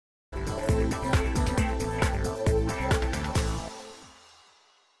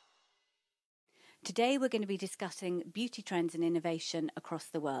Today we're going to be discussing beauty trends and innovation across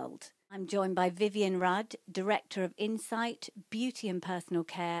the world. I'm joined by Vivienne Rudd, Director of Insight, Beauty and Personal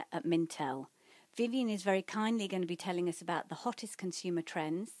Care at Mintel. Vivienne is very kindly going to be telling us about the hottest consumer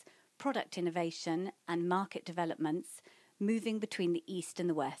trends, product innovation and market developments moving between the East and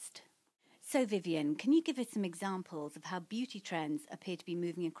the West. So Vivienne, can you give us some examples of how beauty trends appear to be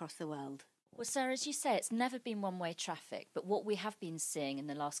moving across the world? Well, Sarah, as you say, it's never been one-way traffic, but what we have been seeing in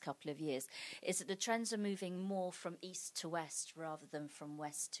the last couple of years is that the trends are moving more from east to west rather than from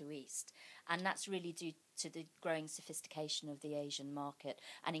west to east. And that's really due to the growing sophistication of the Asian market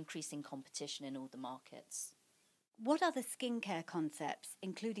and increasing competition in all the markets. What other skincare concepts,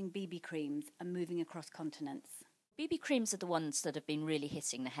 including BB creams, are moving across continents? BB creams are the ones that have been really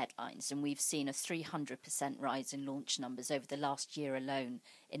hitting the headlines, and we've seen a 300% rise in launch numbers over the last year alone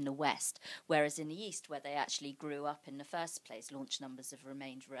in the West, whereas in the East, where they actually grew up in the first place, launch numbers have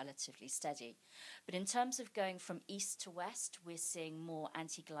remained relatively steady. But in terms of going from East to West, we're seeing more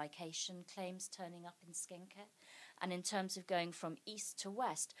anti-glycation claims turning up in skincare. And in terms of going from East to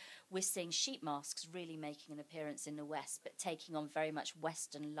West, we're seeing sheet masks really making an appearance in the West, but taking on very much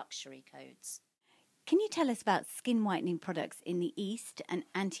Western luxury codes. Can you tell us about skin whitening products in the East and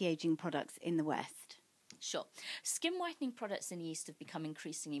anti-aging products in the West? Sure. Skin whitening products in the East have become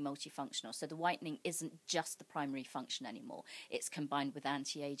increasingly multifunctional, so the whitening isn't just the primary function anymore. It's combined with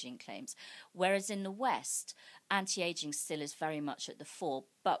anti-aging claims. Whereas in the West, anti-aging still is very much at the fore,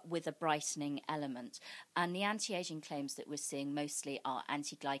 but with a brightening element. And the anti-aging claims that we're seeing mostly are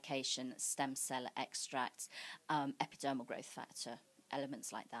anti-glycation, stem cell extracts, epidermal growth factor,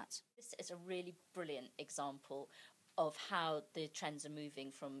 elements like that. This is a really brilliant example of how the trends are moving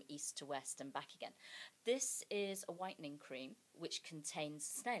from east to west and back again. This is a whitening cream which contains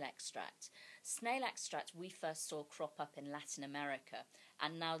snail extract. Snail extract we first saw crop up in Latin America,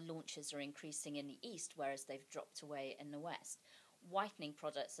 and now launches are increasing in the east, whereas they've dropped away in the west. Whitening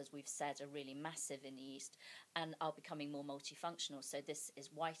products, as we've said, are really massive in the east and are becoming more multifunctional. So this is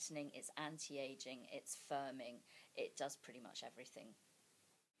whitening, it's anti-aging, it's firming, it does pretty much everything.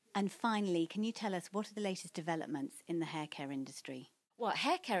 And finally, can you tell us what are the latest developments in the haircare industry? Well,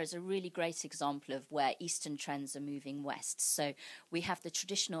 haircare is a really great example of where Eastern trends are moving west. So we have the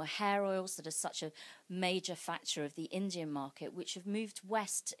traditional hair oils that are such a major factor of the Indian market, which have moved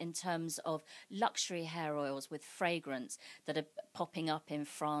west in terms of luxury hair oils with fragrance that are popping up in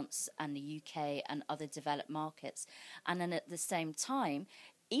France and the UK and other developed markets. And then at the same time,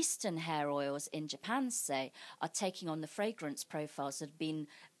 Eastern hair oils in Japan, say, are taking on the fragrance profiles that have been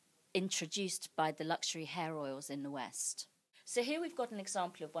introduced by the luxury hair oils in the West. So here we've got an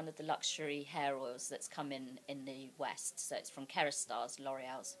example of one of the luxury hair oils that's come in the West. So it's from Kerastars,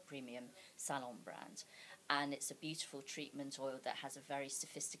 L'Oreal's premium salon brand. And it's a beautiful treatment oil that has a very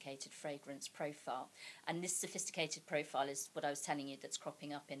sophisticated fragrance profile. And this sophisticated profile is what I was telling you that's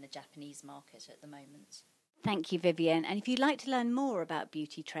cropping up in the Japanese market at the moment. Thank you, Vivienne. And if you'd like to learn more about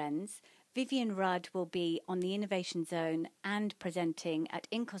beauty trends, Vivienne Rudd will be on the Innovation Zone and presenting at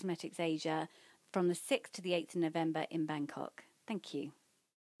Cosmetic Asia from the 6th to the 8th of November in Bangkok. Thank you.